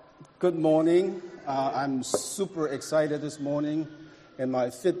Good morning. I'm super excited this morning, and my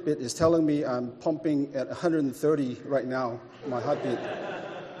Fitbit is telling me I'm pumping at 130 right now, my heartbeat.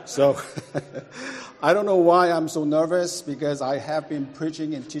 So I don't know why I'm so nervous, because I have been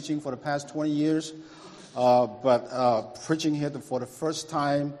preaching and teaching for the past 20 years, but preaching here for the first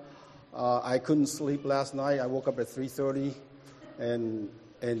time, I couldn't sleep last night. I woke up at 3:30 and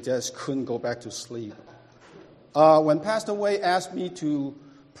just couldn't go back to sleep. When Pastor Wei asked me to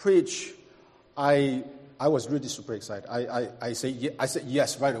preach, I was really super excited. I said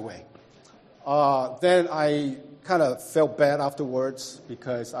yes right away. Then I kind of felt bad afterwards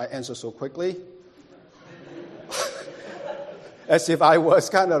because I answered so quickly. As if I was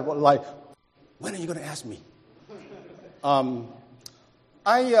kind of like, when are you going to ask me?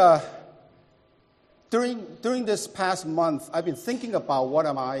 During this past month, I've been thinking about what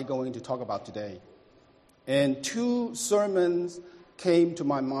am I going to talk about today. And two sermons came to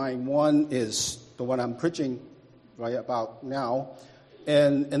my mind. One is the one I'm preaching right about now.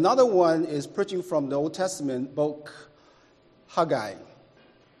 And another one is preaching from the Old Testament book, Haggai.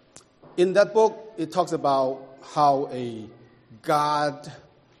 In that book, it talks about how a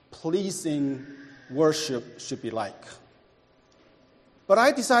God-pleasing worship should be like. But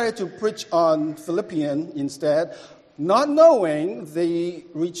I decided to preach on Philippians instead, not knowing the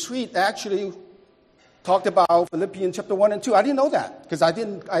retreat actually talked about Philippians chapter 1 and 2. I didn't know that because I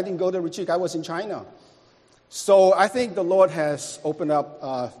didn't go to the retreat. I was in China. So I think the Lord has opened up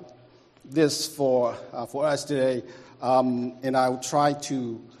this for us today, and I'll try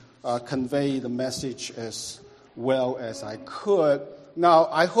to convey the message as well as I could. Now,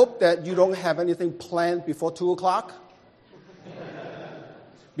 I hope that you don't have anything planned before 2 o'clock,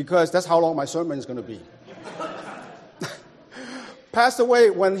 because that's how long my sermon is going to be. Pastor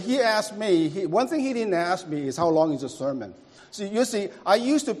Wei, when he asked me, one thing he didn't ask me is how long is the sermon. So you see, I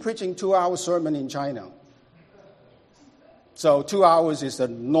used to preaching 2-hour sermon in China. So 2 hours is the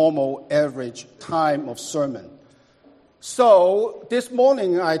normal average time of sermon. So this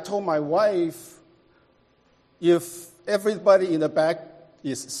morning I told my wife, if everybody in the back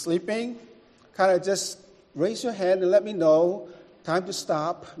is sleeping, kind of just raise your hand and let me know. Time to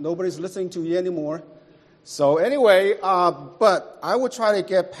stop. Nobody's listening to you anymore. So anyway, but I will try to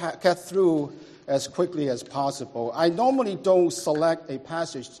get through as quickly as possible. I normally don't select a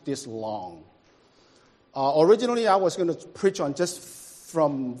passage this long. Originally, I was going to preach on just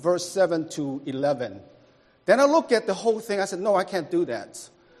from verse 7 to 11. Then I looked at the whole thing. I said, no, I can't do that.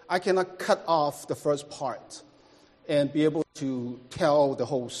 I cannot cut off the first part and be able to tell the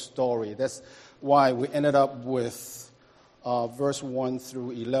whole story. That's why we ended up with verse 1 through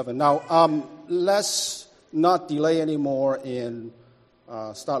 11. Now, let's not delay anymore and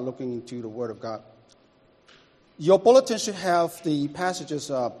start looking into the Word of God. Your bulletin should have the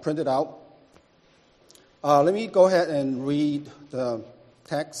passages printed out. Let me go ahead and read the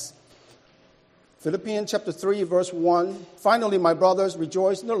text. Philippians chapter 3, verse 1. Finally, my brothers,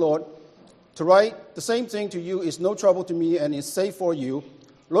 rejoice in the Lord. To write the same thing to you is no trouble to me and is safe for you.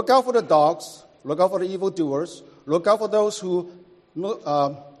 Look out for the dogs. Look out for the evildoers. Look out for those who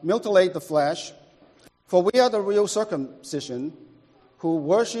mutilate the flesh. For we are the real circumcision, who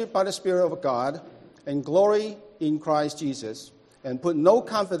worship by the Spirit of God and glory in Christ Jesus, and put no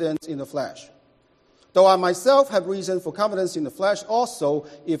confidence in the flesh. Though I myself have reason for confidence in the flesh also,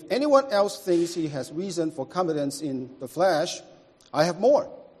 if anyone else thinks he has reason for confidence in the flesh, I have more.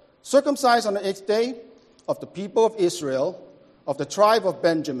 Circumcised on the 8th day, of the people of Israel, of the tribe of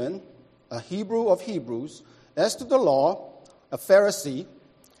Benjamin, a Hebrew of Hebrews, as to the law, a Pharisee,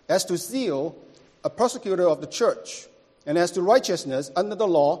 as to zeal, a persecutor of the church, and as to righteousness under the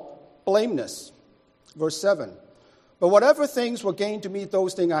law, blameless. Verse 7. But whatever things were gained to me,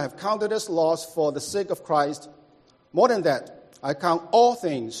 those things I have counted as loss for the sake of Christ. More than that, I count all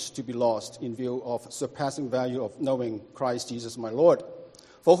things to be lost in view of surpassing value of knowing Christ Jesus my Lord,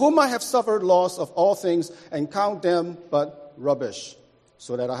 for whom I have suffered loss of all things and count them but rubbish,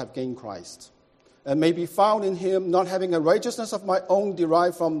 so that I have gained Christ, and may be found in him, not having a righteousness of my own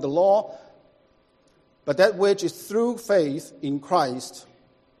derived from the law, but that which is through faith in Christ,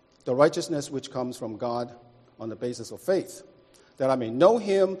 the righteousness which comes from God on the basis of faith, that I may know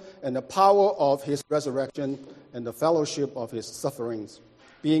him and the power of his resurrection and the fellowship of his sufferings,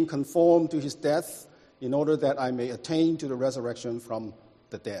 being conformed to his death, in order that I may attain to the resurrection from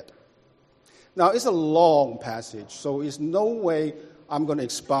the dead. Now, it's a long passage, so it's no way I'm going to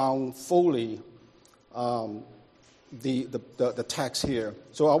expound fully the text here.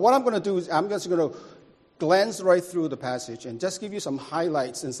 So what I'm going to do is I'm just going to glance right through the passage and just give you some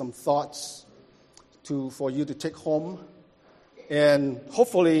highlights and some thoughts for you to take home. And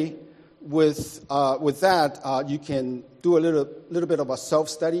hopefully with that, you can do a little bit of a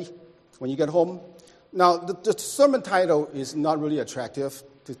self-study when you get home. Now, the sermon title is not really attractive,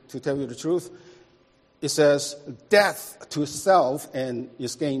 to tell you the truth. It says, Death to Self and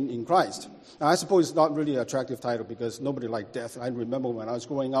is Gain in Christ. Now, I suppose it's not really an attractive title because nobody liked death. I remember when I was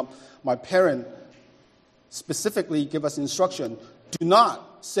growing up, my parents specifically give us instruction, do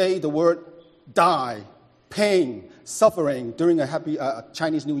not say the word die, pain, suffering during a happy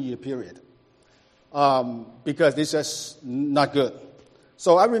Chinese New Year period because it's just not good.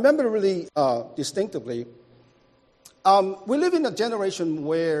 So I remember really distinctively. We live in a generation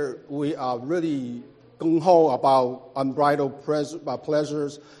where we are really gung-ho about unbridled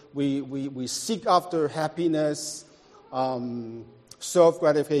pleasures. We seek after happiness,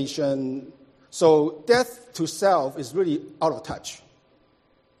 self-gratification. So death to self is really out of touch.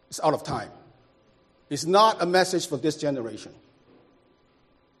 It's out of time. It's not a message for this generation.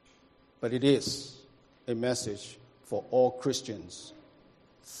 But it is a message for all Christians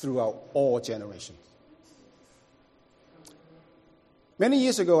throughout all generations. Many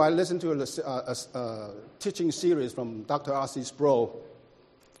years ago, I listened to a teaching series from Dr. R.C. Sproul.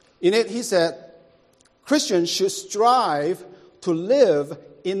 In it, he said, Christians should strive to live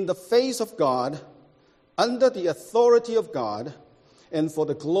in the face of God, under the authority of God, and for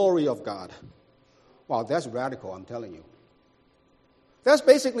the glory of God. Wow, that's radical, I'm telling you. That's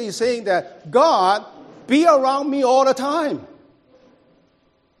basically saying that God be around me all the time.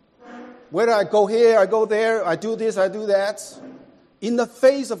 Whether I go here, I go there, I do this, I do that. In the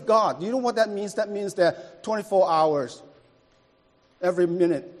face of God. You know what that means? That means that 24 hours, every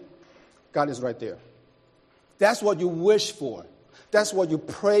minute, God is right there. That's what you wish for. That's what you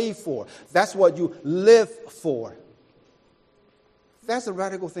pray for. That's what you live for. That's a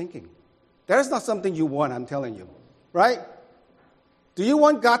radical thinking. That is not something you want, I'm telling you. Right? Do you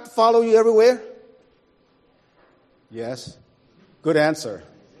want God to follow you everywhere? Yes. Good answer.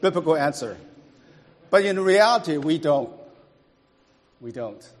 Biblical answer. But in reality, we don't. We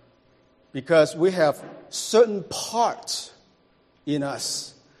don't. Because we have certain parts in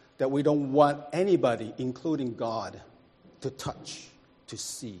us that we don't want anybody, including God, to touch, to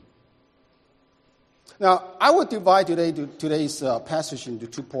see. Now, I will divide today's passage into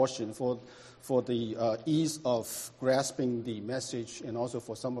two portions for the ease of grasping the message, and also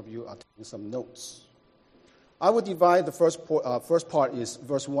for some of you are taking some notes. I will divide the first part is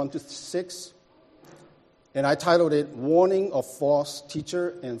verse 1 to 6, and I titled it Warning of False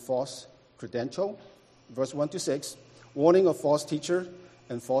Teacher and False Credential. Verse 1 to 6, Warning of False Teacher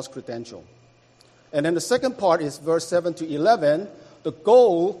and False Credential. And then the second part is verse 7 to 11. The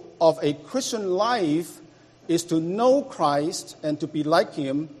goal of a Christian life is to know Christ and to be like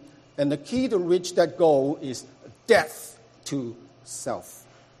Him, and the key to reach that goal is death to self.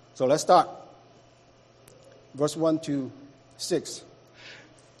 So let's start. Verse 1 to 6.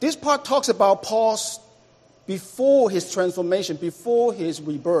 This part talks about Paul's before his transformation, before his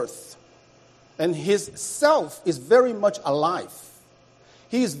rebirth. And his self is very much alive.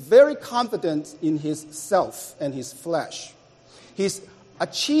 He is very confident in his self and his flesh. His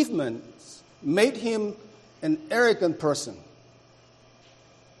achievements made him an arrogant person.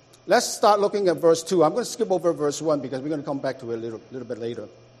 Let's start looking at verse 2. I'm going to skip over verse 1 because we're going to come back to it a little bit later.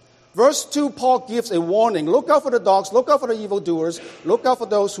 Verse 2, Paul gives a warning. Look out for the dogs. Look out for the evildoers. Look out for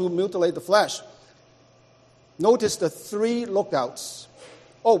those who mutilate the flesh. Notice the three lookouts.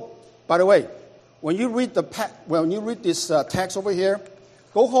 Oh, by the way, when you read this text over here,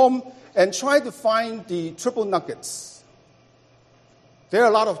 go home and try to find the triple nuggets. There are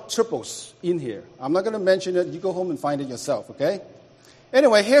a lot of triples in here. I'm not going to mention it. You go home and find it yourself, okay?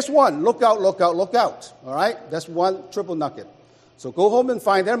 Anyway, here's one. Look out, look out, look out. All right? That's one triple nugget. So go home and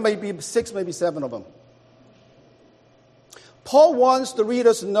find. There may be 6, maybe 7 of them. Paul wants the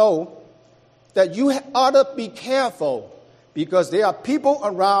readers to know that you ought to be careful because there are people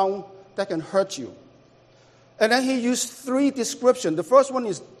around that can hurt you. And then he used 3 descriptions. The first one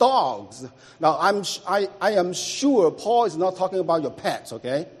is dogs. Now, I am sure Paul is not talking about your pets,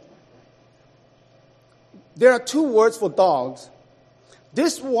 okay? There are 2 words for dogs.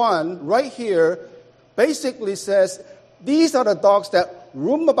 This one right here basically says, these are the dogs that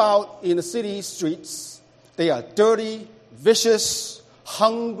roam about in the city streets. They are dirty, vicious,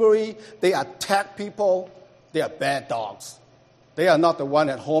 hungry. They attack people. They are bad dogs. They are not the one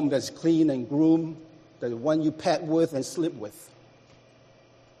at home that's clean and groomed, the one you pet with and sleep with.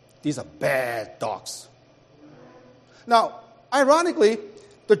 These are bad dogs. Now, ironically,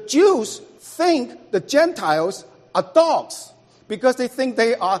 the Jews think the Gentiles are dogs because they think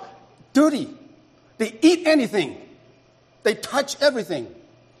they are dirty. They eat anything. They touch everything.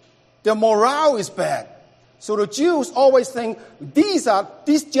 Their morale is bad. So the Jews always think these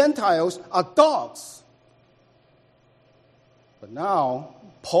Gentiles are dogs. But now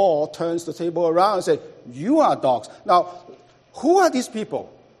Paul turns the table around and says, you are dogs. Now, who are these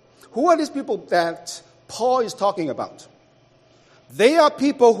people? Who are these people that Paul is talking about? They are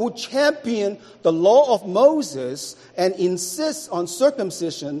people who champion the law of Moses and insist on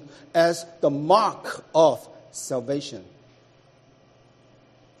circumcision as the mark of salvation.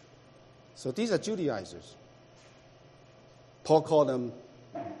 So these are Judaizers. Paul called them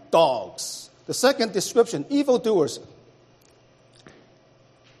dogs. The second description, evildoers.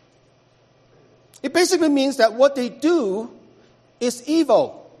 It basically means that what they do is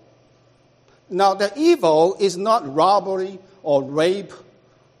evil. Now, the evil is not robbery or rape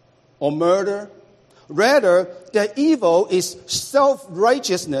or murder. Rather, the evil is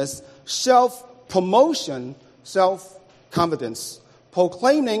self-righteousness, self-promotion, self-confidence,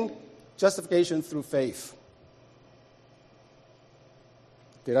 proclaiming justification through faith.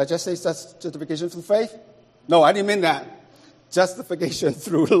 Did I just say justification through faith? No, I didn't mean that. Justification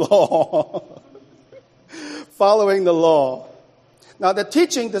through law. Following the law. Now, the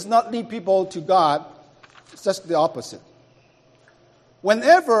teaching does not lead people to God. It's just the opposite.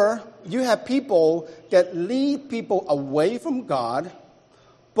 Whenever you have people that lead people away from God,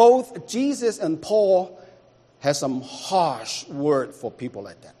 both Jesus and Paul have some harsh word for people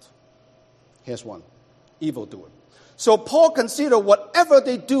like that. Here's one. Evildoer. So Paul considers whatever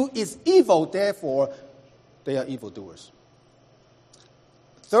they do is evil, therefore they are evildoers.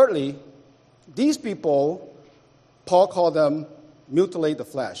 Thirdly, these people, Paul called them mutilate the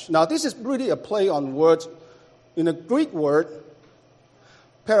flesh. Now, this is really a play on words. In the Greek word,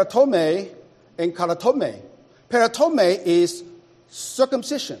 peratome and karatome. Peratome is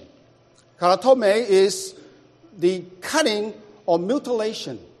circumcision. Karatome is the cutting or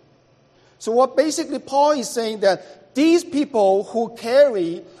mutilation. So what basically Paul is saying that these people who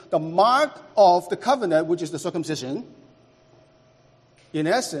carry the mark of the covenant, which is the circumcision, in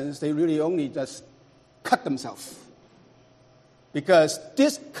essence, they really only just cut themselves. Because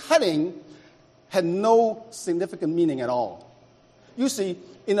this cutting had no significant meaning at all. You see,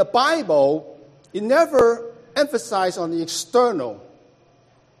 in the Bible, it never emphasized on the external,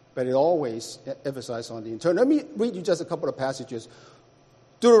 but it always emphasized on the internal. Let me read you just a couple of passages.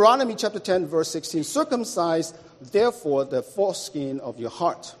 Deuteronomy chapter 10, verse 16. Circumcise, therefore, the foreskin of your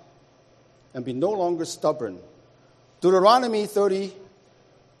heart, and be no longer stubborn. Deuteronomy 30,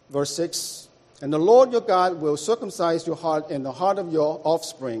 verse 6. And the Lord your God will circumcise your heart and the heart of your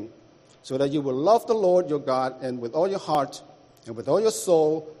offspring, so that you will love the Lord your God and with all your heart and with all your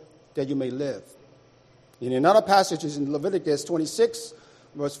soul, that you may live. In another passage is in Leviticus 26,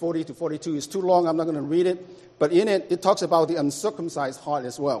 verse 40 to 42. It's too long, I'm not going to read it. But in it, it talks about the uncircumcised heart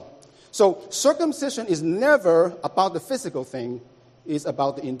as well. So circumcision is never about the physical thing. It's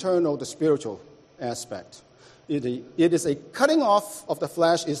about the internal, the spiritual aspect. It is a cutting off of the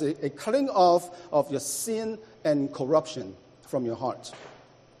flesh, is a cutting off of your sin and corruption from your heart.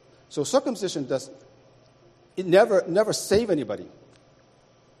 So circumcision never save anybody.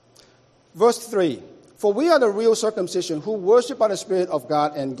 Verse 3, for we are the real circumcision who worship by the Spirit of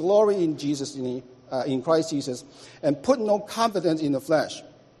God and glory in Jesus, in Christ Jesus, and put no confidence in the flesh.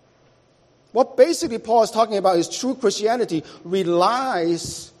 What basically Paul is talking about is true Christianity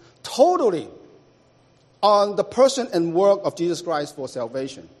relies totally on the person and work of Jesus Christ for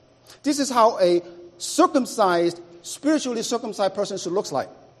salvation. This is how a circumcised, spiritually circumcised person should look like.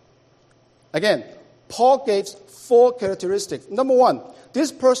 Again, Paul gave 4 characteristics. Number 1,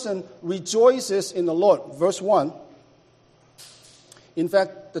 this person rejoices in the Lord. Verse 1. In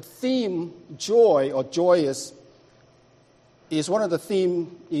fact, the theme joy or joyous is one of the themes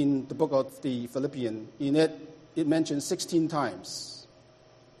in the book of the Philippians. In it mentions 16 times.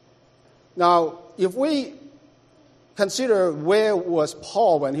 Now, if we consider where was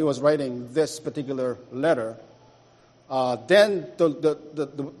Paul when he was writing this particular letter, then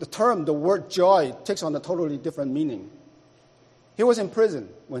the term, the word joy, takes on a totally different meaning. He was in prison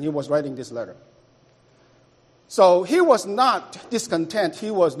when he was writing this letter. So he was not discontent.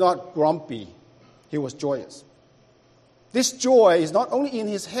 He was not grumpy. He was joyous. This joy is not only in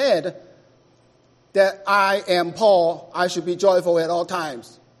his head that I am Paul, I should be joyful at all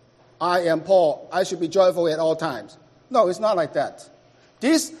times. I am Paul, I should be joyful at all times. No, it's not like that.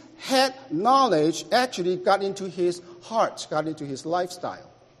 This head knowledge actually got into his heart, got into his lifestyle.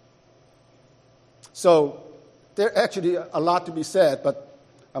 So there's actually a lot to be said, but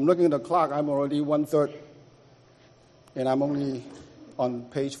I'm looking at the clock, I'm already 1/3, and I'm only on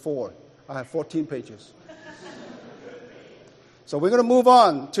page 4. I have 14 pages. So we're going to move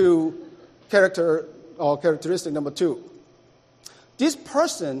on to characteristic number 2. This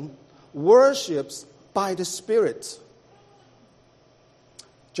person worships by the Spirit.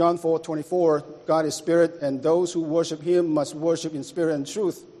 John 4:24, God is Spirit, and those who worship Him must worship in spirit and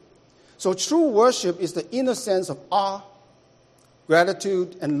truth. So true worship is the inner sense of awe,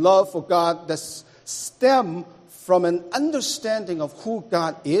 gratitude, and love for God that stem from an understanding of who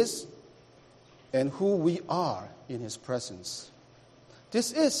God is and who we are in His presence.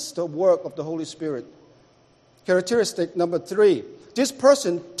 This is the work of the Holy Spirit. Characteristic number 3, this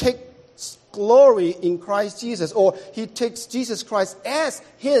person takes glory in Christ Jesus, or he takes Jesus Christ as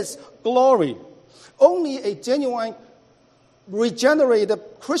his glory. Only a genuine, regenerated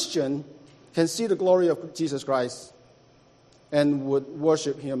Christian can see the glory of Jesus Christ and would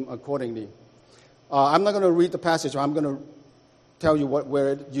worship Him accordingly. I'm not going to read the passage. I'm going to tell you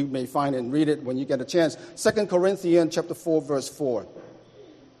where you may find it and read it when you get a chance. 2 Corinthians chapter 4, verse 4.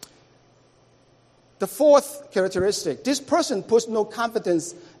 The 4th characteristic, this person puts no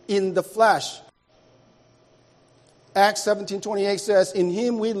confidence in the flesh. Acts 17:28 says, in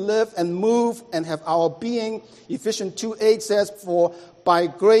Him we live and move and have our being. Ephesians 2:8 says, for by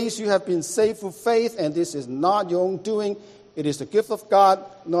grace you have been saved through faith, and this is not your own doing. It is the gift of God,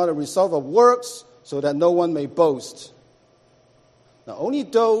 not a result of works, so that no one may boast. Now, only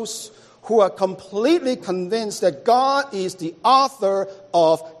those who are completely convinced that God is the author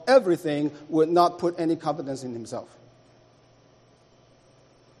of everything would not put any confidence in himself.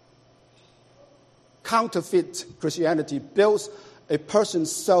 Counterfeit Christianity builds a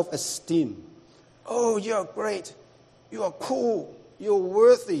person's self-esteem. Oh, you're great. You are cool. You're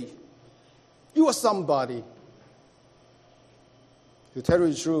worthy. You are somebody. To tell you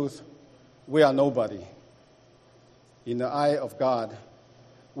the truth, we are nobody. In the eye of God,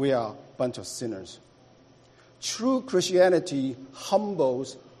 we are a bunch of sinners. True Christianity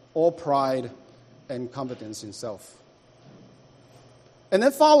humbles all pride and confidence in self. And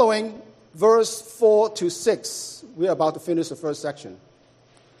then following verse 4 to 6, we are about to finish the first section.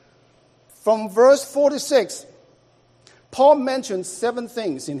 From verse 4 to 6, Paul mentions 7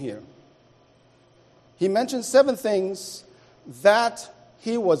 things in here. He mentions 7 things that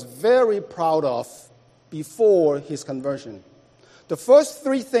he was very proud of before his conversion. The first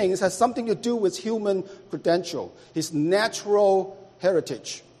 3 things has something to do with human credential, his natural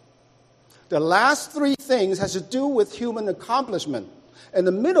heritage. The last 3 things has to do with human accomplishment. And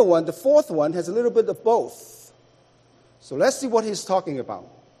the middle one, the 4th one, has a little bit of both. So let's see what he's talking about.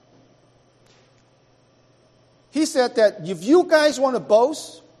 He said that if you guys want to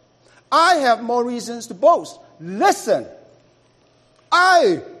boast, I have more reasons to boast. Listen,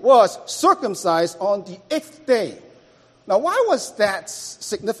 I was circumcised on the 8th day. Now, why was that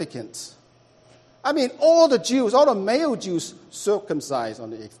significant? I mean, all the male Jews circumcised on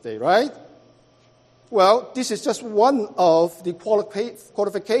the 8th day, right? Well, this is just one of the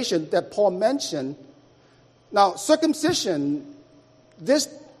qualifications that Paul mentioned. Now, circumcision, this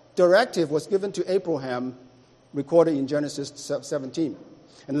directive was given to Abraham, recorded in Genesis 17.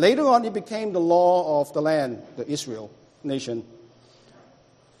 And later on, it became the law of the land, the Israel nation.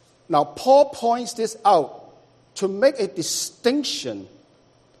 Now, Paul points this out to make a distinction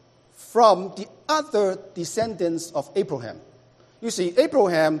from the other descendants of Abraham. You see,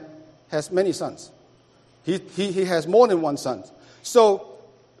 Abraham has many sons. He has more than one son. So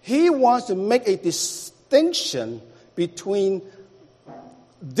he wants to make a distinction between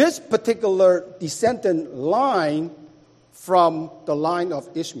this particular descendant line from the line of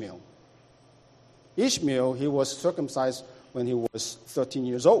Ishmael. Ishmael, he was circumcised when he was 13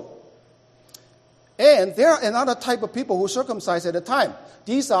 years old. And there are another type of people who circumcise at the time.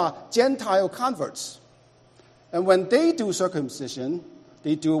 These are Gentile converts. And when they do circumcision,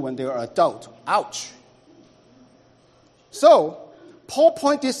 they do when they are adult. Ouch. So, Paul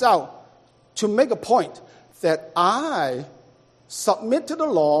points this out to make a point that I submit to the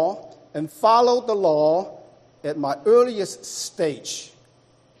law and follow the law at my earliest stage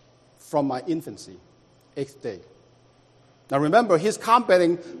from my infancy, 8th day. Now remember, he's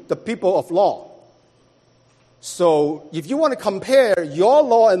combating the people of law. So if you want to compare your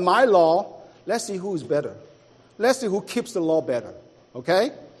law and my law, let's see who's better. Let's see who keeps the law better.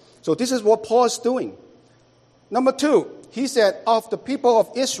 Okay? So this is what Paul is doing. Number 2, he said, of the people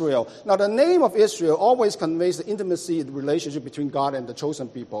of Israel. Now the name of Israel always conveys the intimacy, the relationship between God and the chosen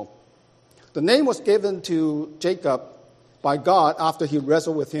people. The name was given to Jacob by God after he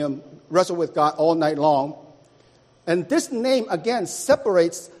wrestled with God all night long. And this name, again,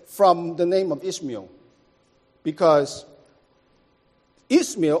 separates from the name of Ishmael, because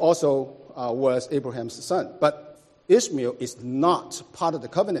Ishmael also was Abraham's son. But Ishmael is not part of the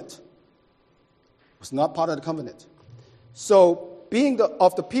covenant. Was not part of the covenant. So being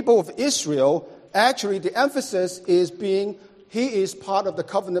of the people of Israel, actually the emphasis is being he is part of the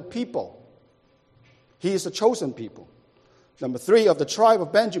covenant people. He is a chosen people. Number 3, of the tribe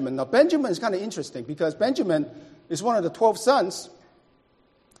of Benjamin. Now Benjamin is kind of interesting because Benjamin is one of the 12 sons,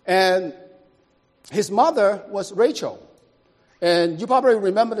 and his mother was Rachel. And you probably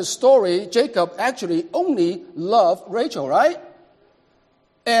remember the story. Jacob actually only loved Rachel, right?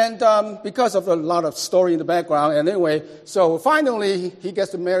 And because of a lot of story in the background, and anyway, so finally he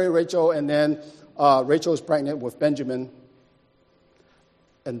gets to marry Rachel, and then Rachel is pregnant with Benjamin.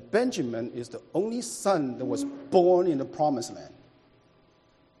 And Benjamin is the only son that was born in the Promised Land.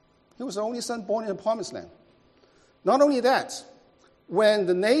 He was the only son born in the Promised Land. Not only that, when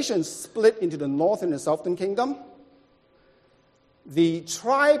the nation split into the northern and southern kingdom, the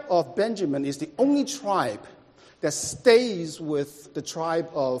tribe of Benjamin is the only tribe that stays with the tribe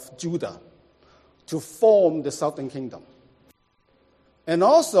of Judah to form the southern kingdom. And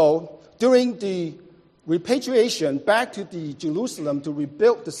also, during the repatriation back to the Jerusalem to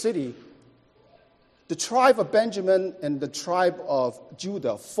rebuild the city, the tribe of Benjamin and the tribe of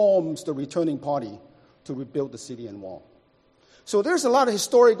Judah forms the returning party to rebuild the city and wall. So there's a lot of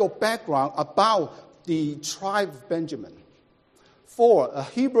historical background about the tribe of Benjamin. For a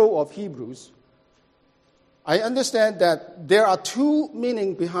Hebrew of Hebrews, I understand that there are 2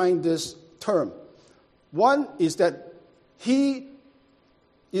 meanings behind this term. One is that he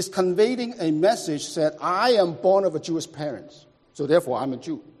is conveying a message that I am born of a Jewish parents, so therefore I'm a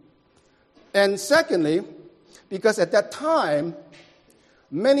Jew. And secondly, because at that time,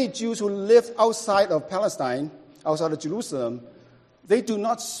 many Jews who lived outside of Palestine, outside of Jerusalem, they do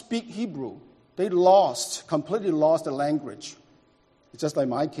not speak Hebrew. They completely lost the language. It's just like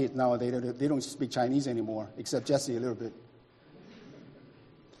my kids nowadays, they don't speak Chinese anymore, except Jesse a little bit.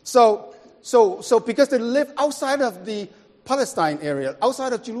 So because they live outside of the Palestine area,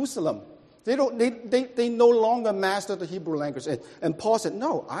 outside of Jerusalem, they no longer master the Hebrew language. And Paul said,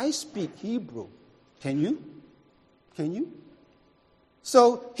 no, I speak Hebrew. Can you? Can you?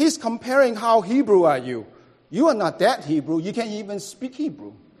 So he's comparing how Hebrew are you. You are not that Hebrew. You can't even speak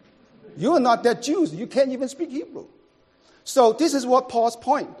Hebrew. You are not that Jews. You can't even speak Hebrew. So this is what Paul's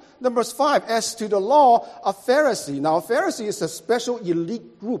point. Number 5, as to the law, a Pharisee. Now, a Pharisee is a special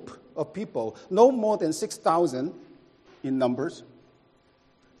elite group of people, no more than 6,000 in numbers.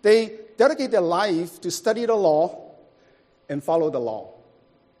 They dedicate their life to study the law and follow the law.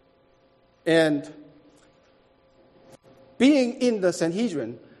 And being in the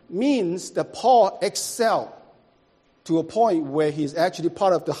Sanhedrin means that Paul excelled to a point where he's actually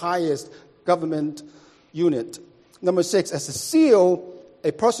part of the highest government unit. Number 6, as a seal,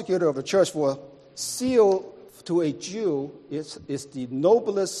 a persecutor of the church, for seal to a Jew is the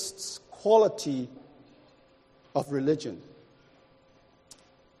noblest quality of religion.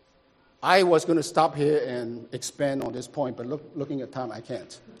 I was going to stop here and expand on this point, but looking at time, I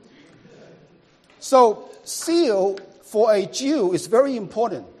can't. So, seal for a Jew is very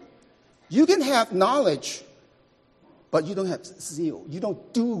important. You can have knowledge, but you don't have zeal. You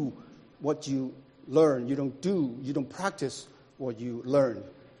don't do what you learn. You don't practice what you learn.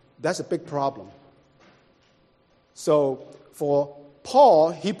 That's a big problem. So for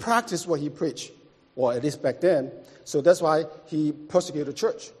Paul, he practiced what he preached, or at least back then. So that's why he persecuted the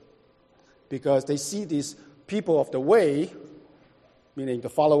church, because they see these people of the way, meaning the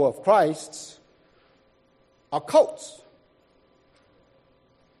follower of Christ, are cults.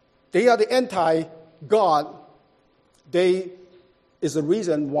 They are the anti-God. They is the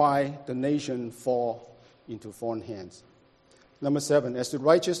reason why the nation fall into foreign hands. Number 7, as to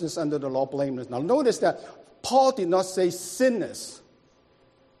righteousness under the law, blameless. Now notice that Paul did not say sinners.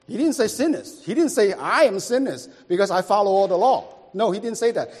 He didn't say sinners. He didn't say, I am sinners because I follow all the law. No, he didn't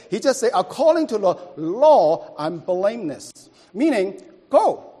say that. He just said, according to the law, I'm blameless. Meaning,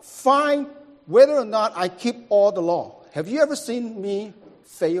 go, find whether or not I keep all the law. Have you ever seen me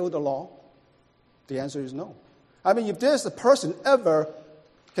fail the law? The answer is no. I mean, if there's a person ever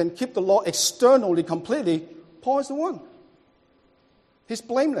can keep the law externally completely, Paul is the one. He's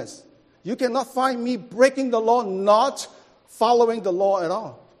blameless. You cannot find me breaking the law, not following the law at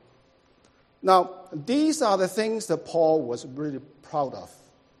all. Now, these are the things that Paul was really proud of.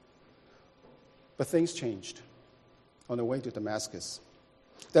 But things changed on the way to Damascus.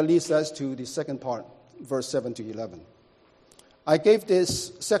 That leads us to the second part, verse 7 to 11. I gave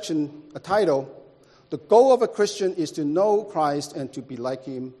this section a title, The Goal of a Christian is to know Christ and to be like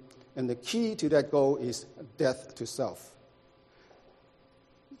him, and the key to that goal is death to self.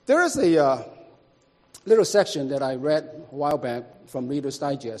 There is a little section that I read a while back from Reader's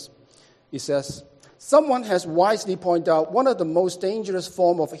Digest. It says, someone has wisely pointed out one of the most dangerous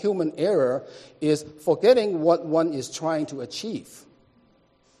forms of human error is forgetting what one is trying to achieve.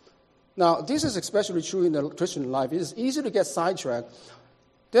 Now, this is especially true in the Christian life. It is easy to get sidetracked.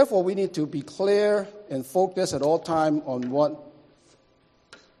 Therefore, we need to be clear and focused at all times on what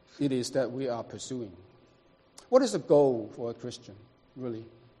it is that we are pursuing. What is the goal for a Christian, really?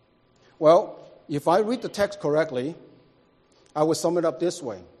 Well, if I read the text correctly, I will sum it up this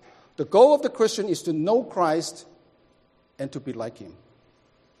way. The goal of the Christian is to know Christ and to be like him.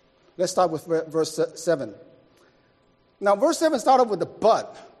 Let's start with verse 7. Now, verse 7 started with the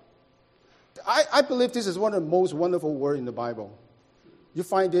but. I believe this is one of the most wonderful words in the Bible. You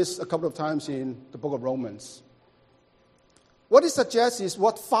find this a couple of times in the book of Romans. What it suggests is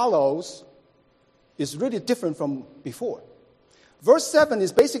what follows is really different from before. Verse 7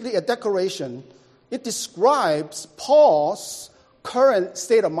 is basically a declaration. It describes Paul's current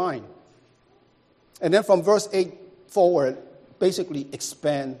state of mind. And then from verse 8 forward, basically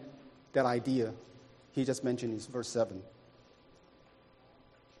expand that idea he just mentioned in verse 7.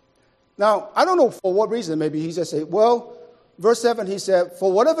 Now, I don't know for what reason. Maybe he just said, well, verse 7, he said,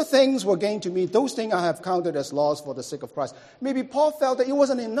 for whatever things were gained to me, those things I have counted as loss for the sake of Christ. Maybe Paul felt that it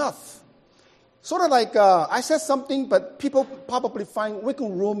wasn't enough. Sort of like I said something, but people probably find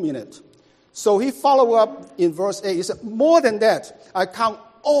wiggle room in it. So he followed up in verse 8. He said, more than that, I count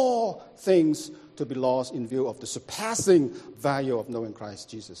all things to be lost in view of the surpassing value of knowing Christ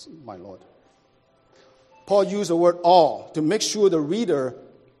Jesus, my Lord. Paul used the word all to make sure the reader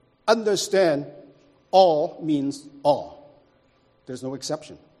understand all means all. There's no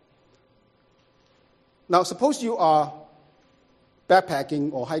exception. Now, suppose you are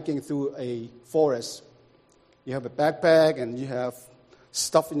backpacking or hiking through a forest. You have a backpack and you have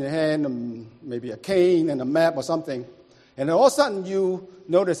stuff in your hand, and maybe a cane and a map or something. And then all of a sudden you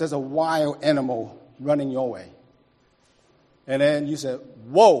notice there's a wild animal running your way. And then you say,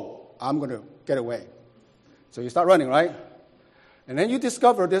 whoa, I'm going to get away. So you start running, right? And then you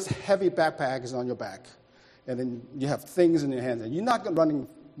discover this heavy backpack is on your back. And then you have things in your hands. And you're not running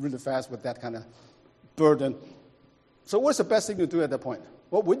really fast with that kind of burden. So what's the best thing to do at that point?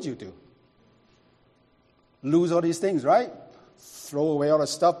 What would you do? Lose all these things, right? Throw away all the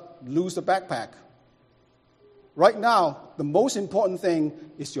stuff, lose the backpack. Right now, the most important thing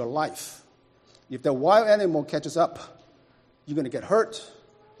is your life. If the wild animal catches up, you're going to get hurt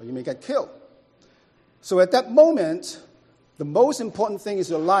or you may get killed. So at that moment, the most important thing is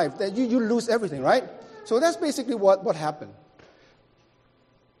your life. That you lose everything, right? So that's basically what happened.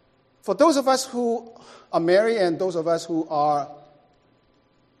 For those of us who are married and those of us who are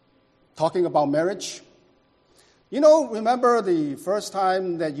talking about marriage, remember the first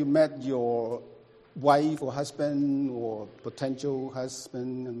time that you met your wife or husband or potential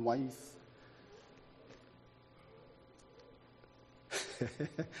husband and wife?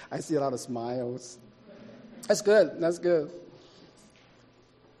 I see a lot of smiles. That's good. That's good.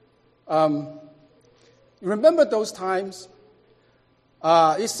 Remember those times?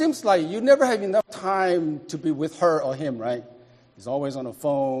 It seems like you never have enough time to be with her or him, right? He's always on the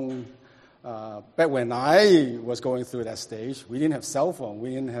phone. Back when I was going through that stage, we didn't have cell phone.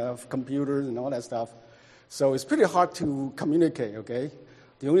 We didn't have computers and all that stuff. So it's pretty hard to communicate, okay?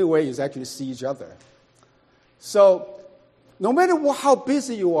 The only way is actually see each other. So no matter how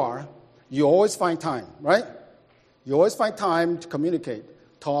busy you are, you always find time, right? You always find time to communicate,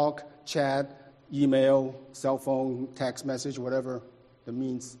 talk, chat, email, cell phone, text message, whatever the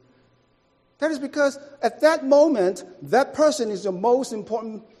means. That is because at that moment, that person is the most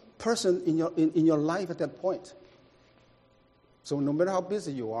important person in your life at that point. So no matter how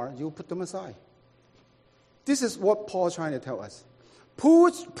busy you are, you put them aside. This is what Paul's trying to tell us.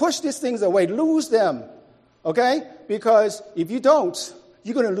 Push these things away, lose them, okay? Because if you don't,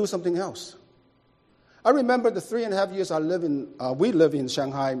 you're going to lose something else. I remember the 3.5 years we live in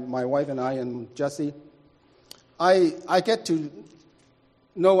Shanghai, my wife and I and Jesse. I get to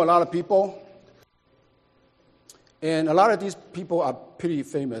know a lot of people. And a lot of these people are pretty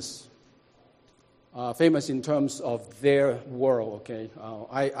famous. Famous in terms of their world, okay?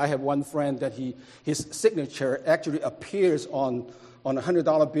 I have one friend that his signature actually appears on a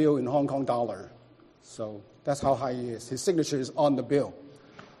 $100 bill in Hong Kong dollar. So that's how high he is. His signature is on the bill.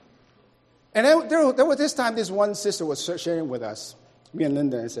 And there was this time, this one sister was sharing with us, me and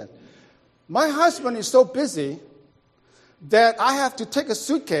Linda, and said, my husband is so busy that I have to take a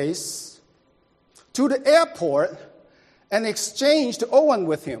suitcase to the airport and exchange the old one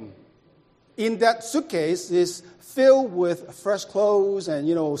with him. In that suitcase is filled with fresh clothes and,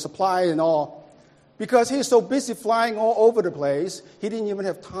 supplies and all, Because he's so busy flying all over the place, he didn't even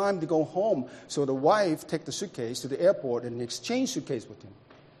have time to go home. So the wife took the suitcase to the airport and exchanged suitcase with him.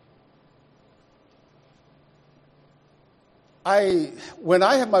 When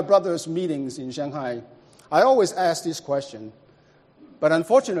I have my brother's meetings in Shanghai, I always ask this question. But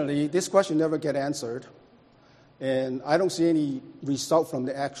unfortunately, this question never gets answered. And I don't see any result from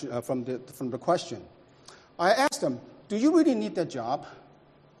the action, from the question. I asked them, do you really need that job?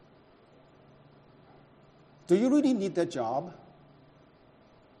 Do you really need that job?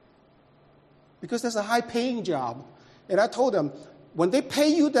 Because that's a high-paying job. And I told them, when they pay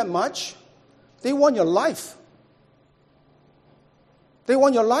you that much, they want your life. They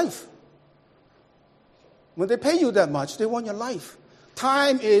want your life. When they pay you that much, they want your life.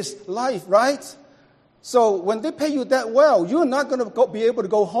 Time is life, right? So when they pay you that well, you're not going to be able to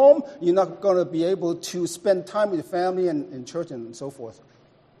go home. You're not going to be able to spend time with your family and church and so forth.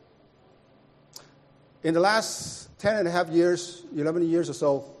 In the last 10 and a half years, 11 years or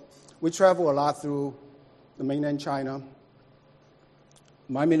so, we travel a lot through the mainland China.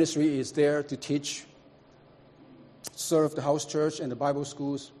 My ministry is there to teach, serve the house church and the Bible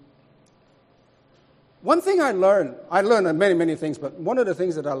schools. One thing I learned many, many things, but one of the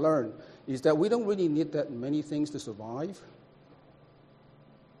things that I learned is that we don't really need that many things to survive.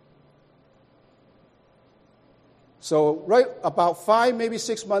 So right about 5, maybe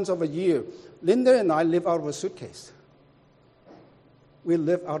 6 months of a year, Linda and I live out of a suitcase. We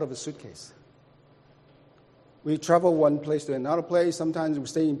live out of a suitcase. We travel one place to another place. Sometimes we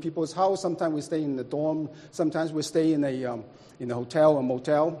stay in people's house. Sometimes we stay in the dorm. Sometimes we stay in a hotel or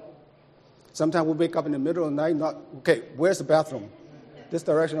motel. Sometimes we wake up in the middle of the night, where's the bathroom? This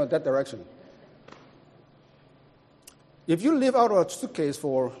direction or that direction? If you live out of a suitcase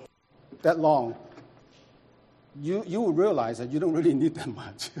for that long, you will realize that you don't really need that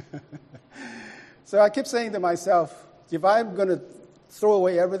much. So I keep saying to myself, if I'm going to throw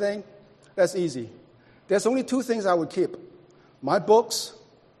away everything, that's easy. There's only 2 things I would keep. My books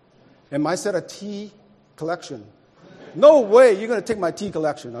and my set of tea collection. No way you're going to take my tea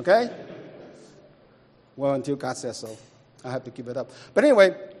collection, okay? Well, until God says so. I have to give it up. But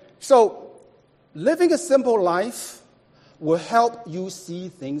anyway, so living a simple life will help you see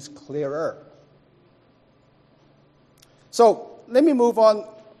things clearer. So let me move on.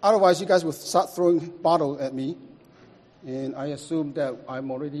 Otherwise, you guys will start throwing bottles at me. And I assume that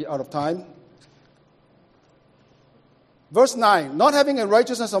I'm already out of time. Verse 9, not having a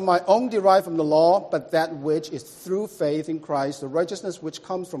righteousness of my own derived from the law, but that which is through faith in Christ, the righteousness which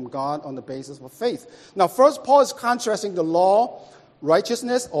comes from God on the basis of faith. Now, first, Paul is contrasting the law,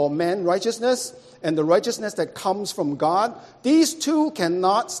 righteousness, or man righteousness, and the righteousness that comes from God. These two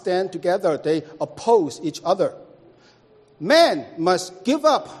cannot stand together. They oppose each other. Man must give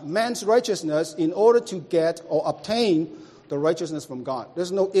up man's righteousness in order to get or obtain the righteousness from God.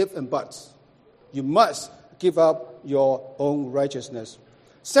 There's no if and buts. You must give up your own righteousness.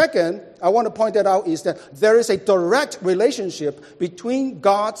 Second, I want to point that out is that there is a direct relationship between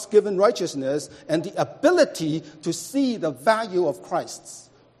God's given righteousness and the ability to see the value of Christ's.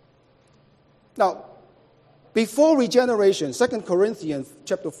 Now, before regeneration, 2 Corinthians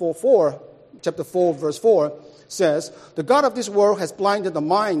chapter 4 verse 4 says, the God of this world has blinded the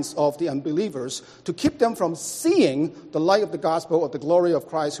minds of the unbelievers to keep them from seeing the light of the gospel of the glory of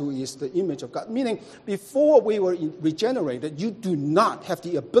Christ, who is the image of God. Meaning, before we were regenerated, you do not have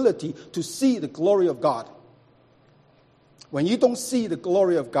the ability to see the glory of God. When you don't see the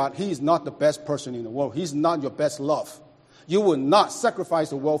glory of God, He is not the best person in the world. He's not your best love. You will not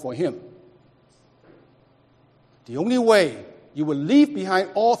sacrifice the world for Him. The only way you will leave behind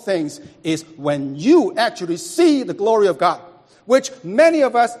all things is when you actually see the glory of God, which many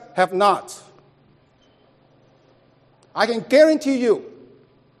of us have not. I can guarantee you,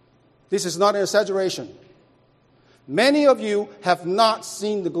 this is not an exaggeration. Many of you have not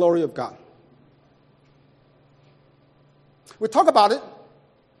seen the glory of God. We talk about it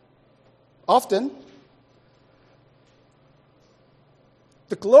often.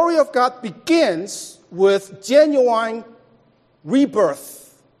 The glory of God begins with genuine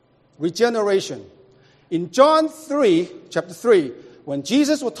rebirth, regeneration. In John 3, chapter 3, when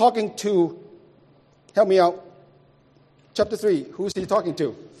Jesus was talking to, help me out, chapter 3, who's he talking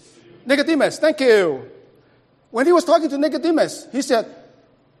to? Nicodemus, thank you. When he was talking to Nicodemus, he said,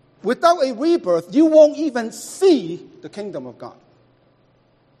 without a rebirth, you won't even see the kingdom of God.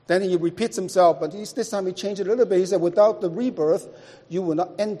 Then he repeats himself, but this time he changed it a little bit. He said, without the rebirth, you will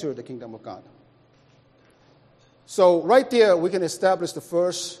not enter the kingdom of God. So right there, we can establish the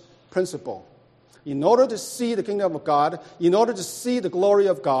first principle. In order to see the kingdom of God, in order to see the glory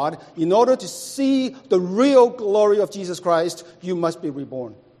of God, in order to see the real glory of Jesus Christ, you must be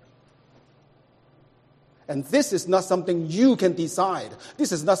reborn. And this is not something you can decide.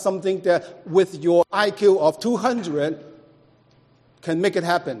 This is not something that with your IQ of 200 can make it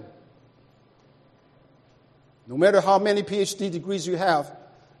happen. No matter how many PhD degrees you have,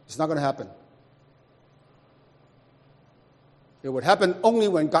 it's not going to happen. It would happen only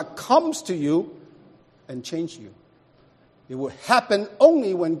when God comes to you and change you. It will happen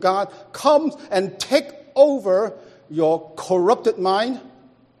only when God comes and take over your corrupted mind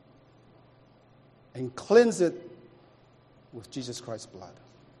and cleanse it with Jesus Christ's blood.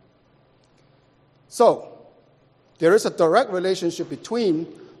 So, there is a direct relationship between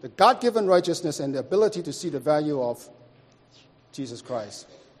the God-given righteousness and the ability to see the value of Jesus Christ.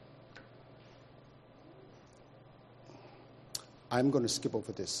 I'm going to skip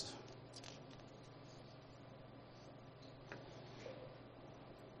over this.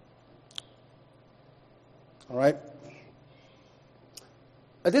 All right?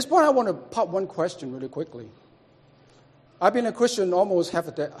 At this point, I want to pop one question really quickly. I've been a Christian almost half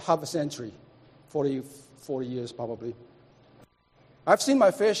a century, 40 years probably. I've seen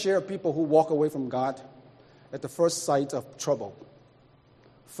my fair share of people who walk away from God at the first sight of trouble,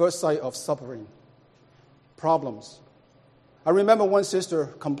 first sight of suffering, problems. I remember one sister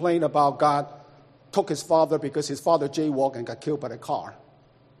complained about God took his father because his father jaywalked and got killed by a car.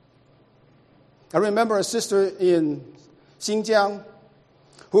 I remember a sister in Xinjiang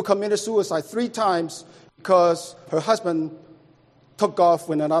who committed suicide 3 times because her husband took off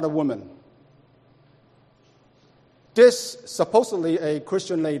with another woman. This supposedly a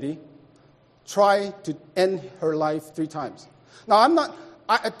Christian lady tried to end her life 3 times. Now,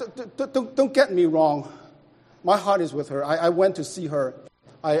 don't get me wrong. My heart is with her. I went to see her.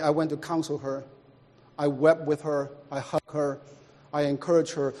 I went to counsel her. I wept with her. I hugged her. I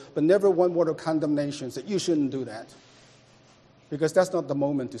encouraged her. But never one word of condemnation that you shouldn't do that. Because that's not the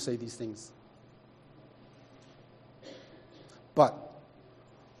moment to say these things. But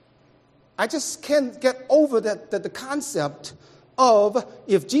I just can't get over the concept of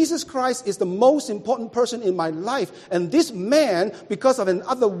if Jesus Christ is the most important person in my life, and this man, because of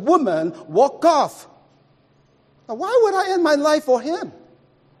another woman, walked off. Now, why would I end my life for him?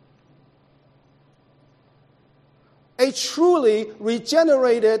 A truly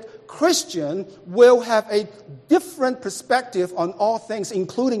regenerated Christian will have a different perspective on all things,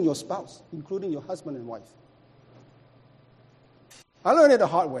 including your spouse, including your husband and wife. I learned it the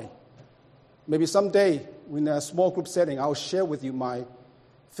hard way. Maybe someday, in a small group setting, I'll share with you my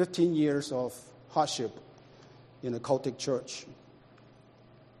 15 years of hardship in a cultic church.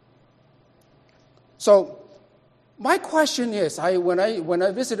 So, my question is, when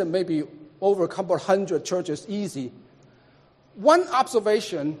I visited maybe over a couple of hundred churches, easy, one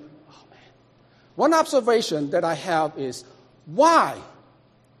observation that I have is why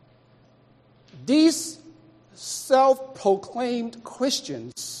these self-proclaimed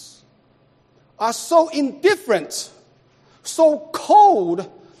Christians are so indifferent, so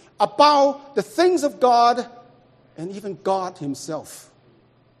cold about the things of God and even God himself.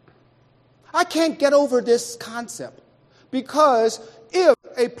 I can't get over this concept because if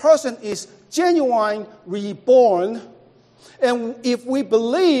a person is genuine reborn, and if we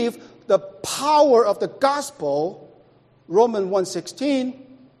believe the power of the gospel, Romans 1:16,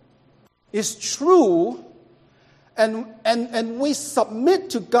 is true, and we submit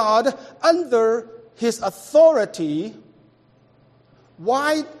to God under his authority,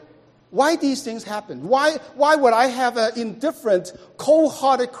 why these things happen? Why would I have an indifferent,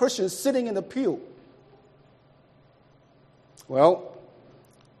 cold-hearted Christian sitting in the pew? Well,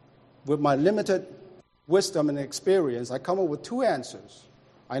 with my limited wisdom and experience, I come up with 2 answers.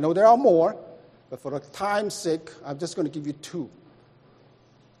 I know there are more, but for the time's sake, I'm just going to give you 2.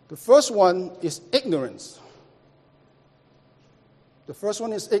 The first one is ignorance. The first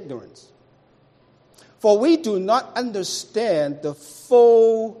one is ignorance. For we do not understand the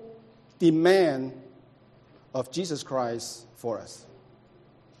full demand of Jesus Christ for us.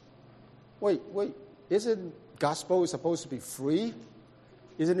 Wait, isn't gospel supposed to be free?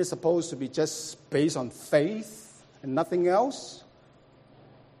 Isn't it supposed to be just based on faith and nothing else?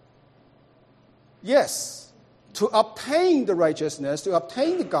 Yes, to obtain the righteousness, to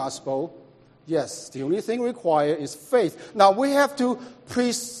obtain the gospel, yes, the only thing required is faith. Now, we have to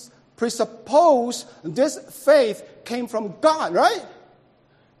presuppose this faith came from God, right?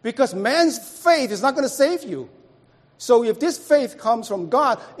 Because man's faith is not going to save you. So if this faith comes from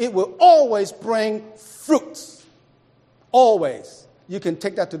God, it will always bring fruits. Always. You can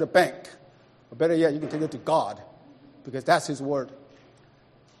take that to the bank. Or better yet, you can take it to God, because that's his word.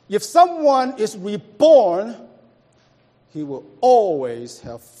 If someone is reborn, he will always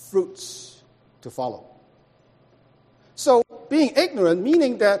have fruits to follow. So being ignorant,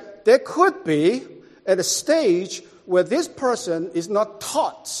 meaning that there could be at a stage where this person is not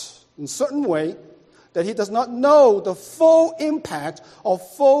taught in a certain way, that he does not know the full impact or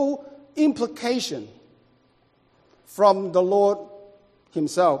full implication from the Lord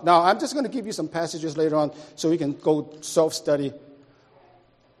himself. Now, I'm just going to give you some passages later on so you can go self-study.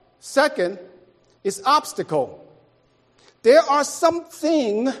 Second is obstacle. There are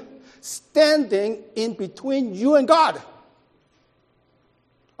something standing in between you and God.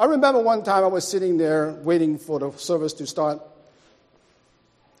 I remember one time I was sitting there waiting for the service to start.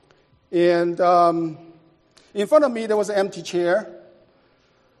 And in front of me, there was an empty chair.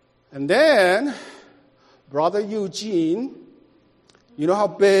 And then Brother Eugene, you know how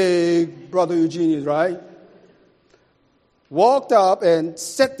big Brother Eugene is, right? Walked up and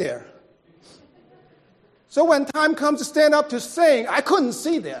sat there. So when time comes to stand up to sing, I couldn't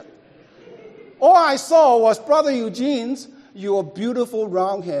see that. All I saw was Brother Eugene's, your beautiful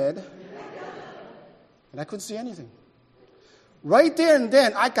round head. And I couldn't see anything. Right there and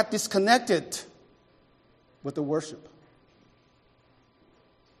then, I got disconnected with the worship.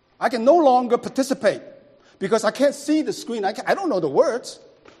 I can no longer participate because I can't see the screen. I don't know the words.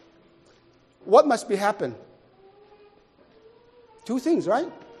 What must be happening? Two things, right?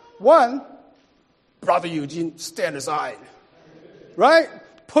 One, Brother Eugene, stand aside. Right?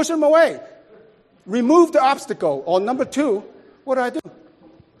 Push him away. Remove the obstacle. Or number two, what do?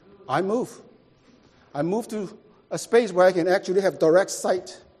 I move. I move to a space where I can actually have direct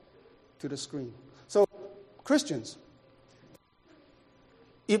sight to the screen. So, Christians,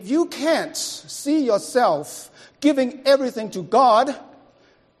 if you can't see yourself giving everything to God,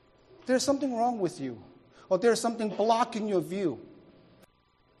 there's something wrong with you. Or there's something blocking your view.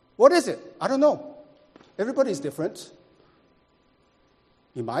 What is it? I don't know. Everybody's different.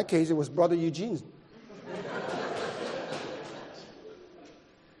 In my case, it was Brother Eugene.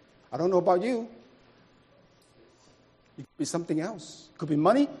 I don't know about you. It could be something else. It could be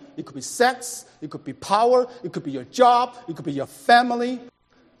money. It could be sex. It could be power. It could be your job. It could be your family.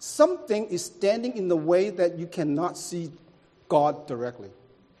 Something is standing in the way that you cannot see God directly.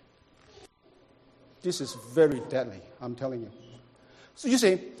 This is very deadly, I'm telling you. So you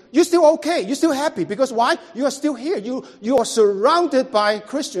say, you're still okay. You're still happy. Because why? You are still here. You are surrounded by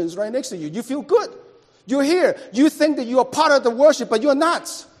Christians right next to you. You feel good. You're here. You think that you are part of the worship, but you're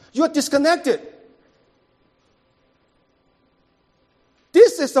not. You're disconnected.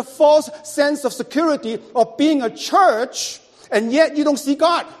 This is a false sense of security of being a church, and yet you don't see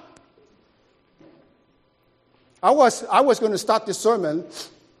God. I was going to start this sermon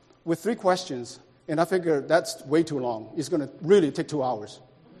with 3 questions, and I figured that's way too long. It's going to really take 2 hours.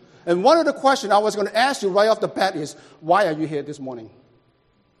 And one of the questions I was going to ask you right off the bat is, why are you here this morning?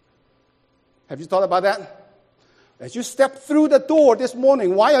 Have you thought about that? As you step through the door this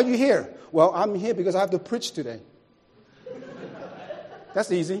morning, why are you here? Well, I'm here because I have to preach today.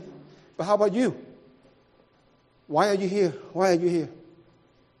 That's easy. But how about you? Why are you here? Why are you here?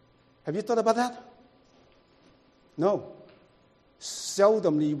 Have you thought about that? No.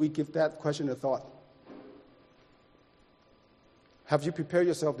 Seldomly we give that question a thought. Have you prepared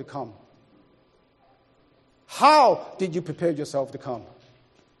yourself to come? How did you prepare yourself to come?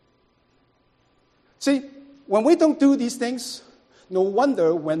 See, when we don't do these things, no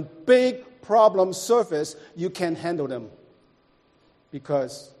wonder when big problems surface, you can't handle them.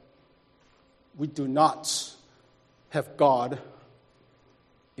 Because we do not have God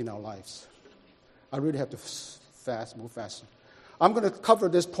in our lives. I really have to move fast. I'm going to cover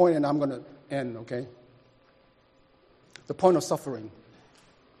this point and I'm going to end, okay? The point of suffering.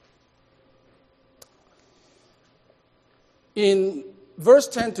 In verse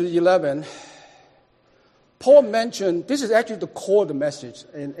 10 to 11, Paul mentioned, this is actually the core of the message,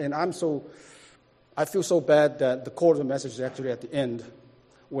 and I feel so bad that the core of the message is actually at the end,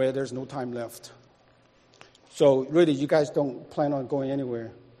 where there's no time left. So really, you guys don't plan on going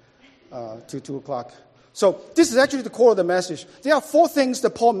anywhere to 2 o'clock. So this is actually the core of the message. There are 4 things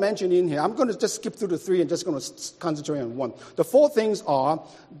that Paul mentioned in here. I'm going to just skip through the 3 and just going to concentrate on 1. The 4 things are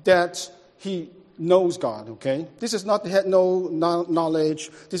that he knows God, okay? This is not no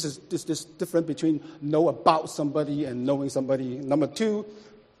knowledge. This is different between know about somebody and knowing somebody. Number 2,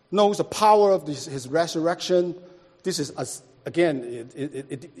 knows the power of his resurrection. This is, again,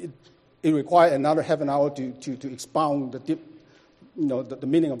 it requires another half an hour to expound the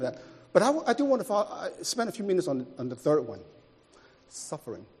meaning of that. But I do want to spend a few minutes on the third one,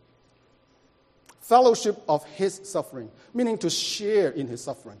 suffering. fellowship of his suffering, meaning to share in his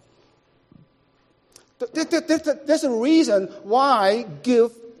suffering. There's a reason why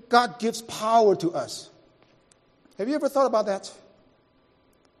God gives power to us. Have you ever thought about that?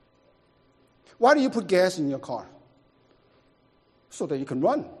 Why do you put gas in your car? So that you can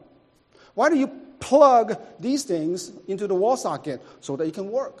run. Why do you plug these things into the wall socket? So that it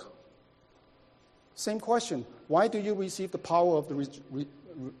can work. Same question. Why do you receive the power of the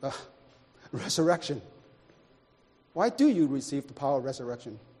resurrection? Why do you receive the power of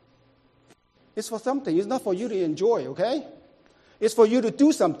resurrection? It's for something. It's not for you to enjoy, okay? It's for you to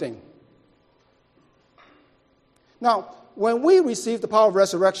do something. Now, when we receive the power of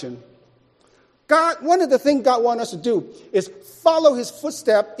resurrection, one of the things God wants us to do is follow his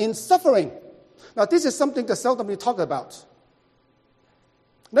footsteps in suffering. Now, this is something that seldom we talk about.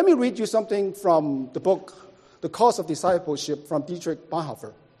 Let me read you something from the book, The Cost of Discipleship, from Dietrich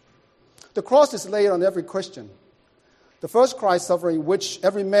Bonhoeffer. The cross is laid on every Christian. The first Christ suffering which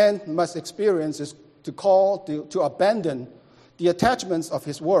every man must experience is to abandon the attachments of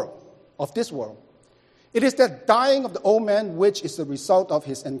this world. It is that dying of the old man which is the result of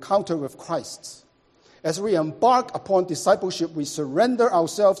his encounter with Christ. As we embark upon discipleship, we surrender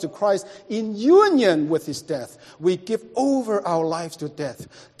ourselves to Christ in union with his death. We give over our lives to death.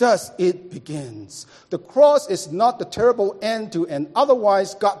 Thus it begins. The cross is not the terrible end to an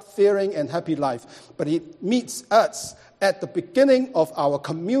otherwise God-fearing and happy life, but it meets us at the beginning of our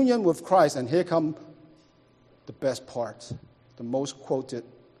communion with Christ. And here comes the best part, the most quoted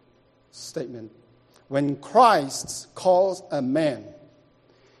statement. When Christ calls a man,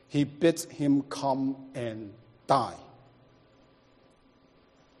 he bids him come and die.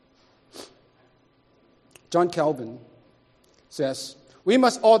 John Calvin says, we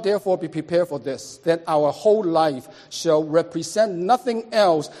must all therefore be prepared for this, that our whole life shall represent nothing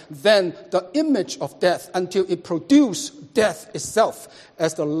else than the image of death until it produce death itself,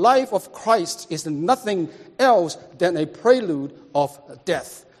 as the life of Christ is nothing else than a prelude of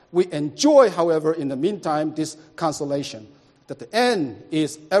death. We enjoy, however, in the meantime, this consolation, that the end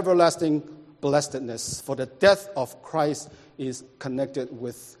is everlasting blessedness, for the death of Christ is connected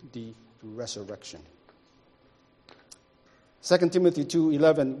with the resurrection. 2 Timothy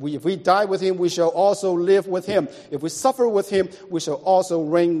 2:11, if we die with him, we shall also live with him. If we suffer with him, we shall also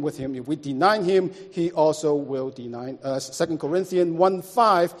reign with him. If we deny him, he also will deny us. 2 Corinthians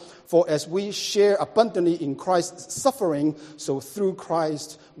 1:5, for as we share abundantly in Christ's suffering, so through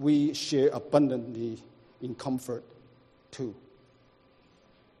Christ we share abundantly in comfort too.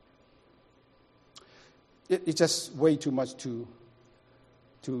 It's just way too much to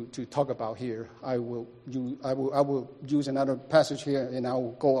talk about here. I will use another passage here, and I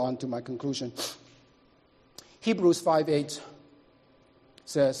will go on to my conclusion. Hebrews 5:8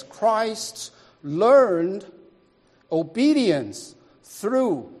 says, Christ learned obedience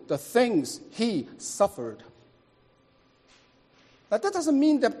through the things he suffered. Now, that doesn't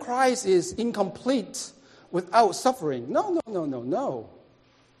mean that Christ is incomplete without suffering. No.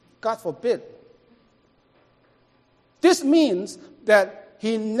 God forbid. This means that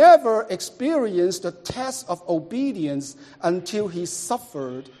he never experienced the test of obedience until he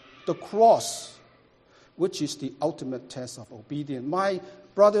suffered the cross, which is the ultimate test of obedience. My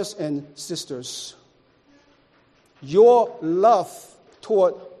brothers and sisters, your love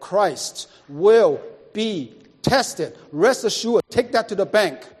toward Christ will be tested. Rest assured, take that to the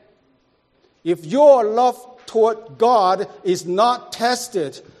bank. If your love toward God is not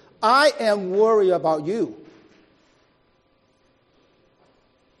tested, I am worried about you.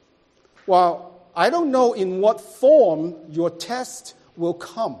 Well, I don't know in what form your test will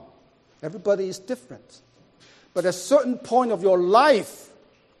come. Everybody is different. But at a certain point of your life,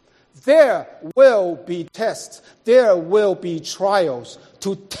 there will be tests. There will be trials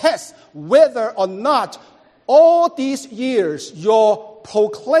to test whether or not all these years you're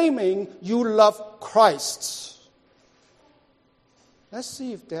proclaiming you love Christ. Let's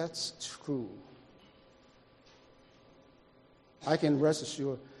see if that's true. I can rest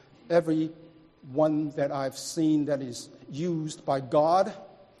assured, every one that I've seen that is used by God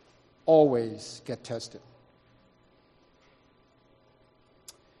always get tested.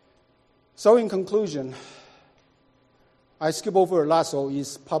 So in conclusion, I skip over Lasso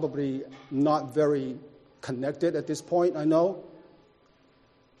is probably not very connected at this point, I know.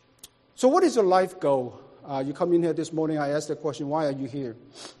 So what is your life goal? You come in here this morning, I asked the question, why are you here?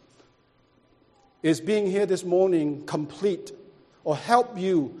 Is being here this morning complete or help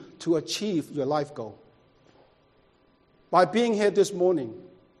you to achieve your life goal? By being here this morning,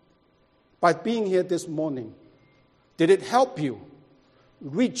 did it help you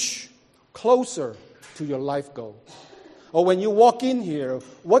reach closer to your life goal? Or when you walk in here,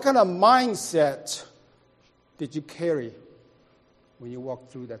 what kind of mindset did you carry when you walk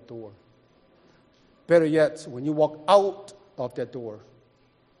through that door? Better yet, when you walk out of that door,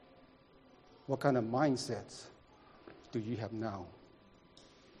 what kind of mindset do you have now?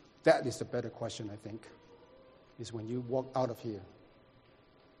 That is the better question, I think, is when you walk out of here.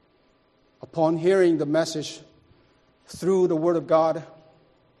 Upon hearing the message through the Word of God,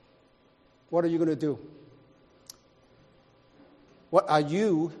 what are you going to do? What are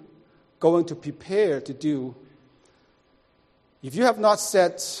you going to prepare to do? If you have not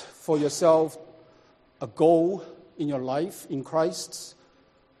set for yourself a goal in your life in Christ,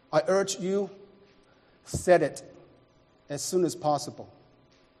 I urge you, set it as soon as possible.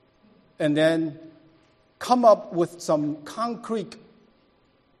 And then come up with some concrete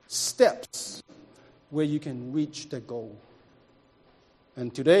steps where you can reach the goal.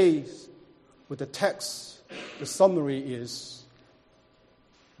 And today, with the text, the summary is,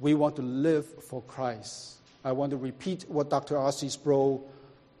 we want to live for Christ. I want to repeat what Dr. R.C. Sproul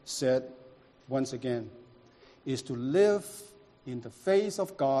said once again, is to live in the face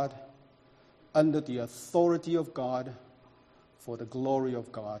of God, under the authority of God, for the glory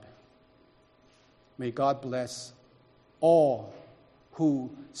of God. May God bless all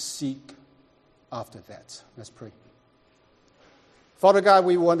who seek after that. Let's pray. Father God,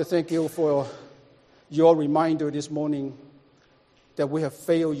 we want to thank you for your reminder this morning that we have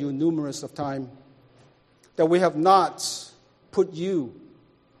failed you numerous of times, that we have not put you,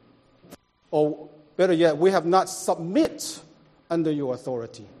 or better yet, we have not submit under your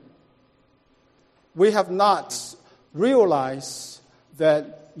authority. We have not realized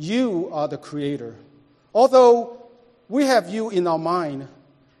that you are the creator. Although we have you in our mind,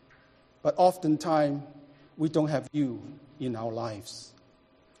 but oftentimes we don't have you in our lives.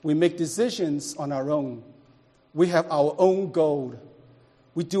 We make decisions on our own. We have our own goal.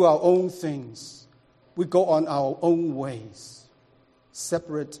 We do our own things. We go on our own ways,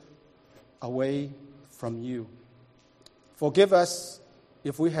 separate away from you. Forgive us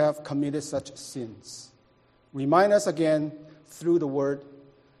if we have committed such sins. Remind us again through the word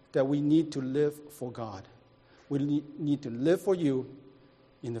that we need to live for God. We need to live for you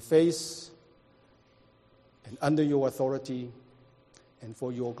in the face and under your authority and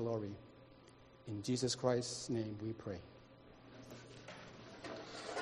for your glory. In Jesus Christ's name we pray.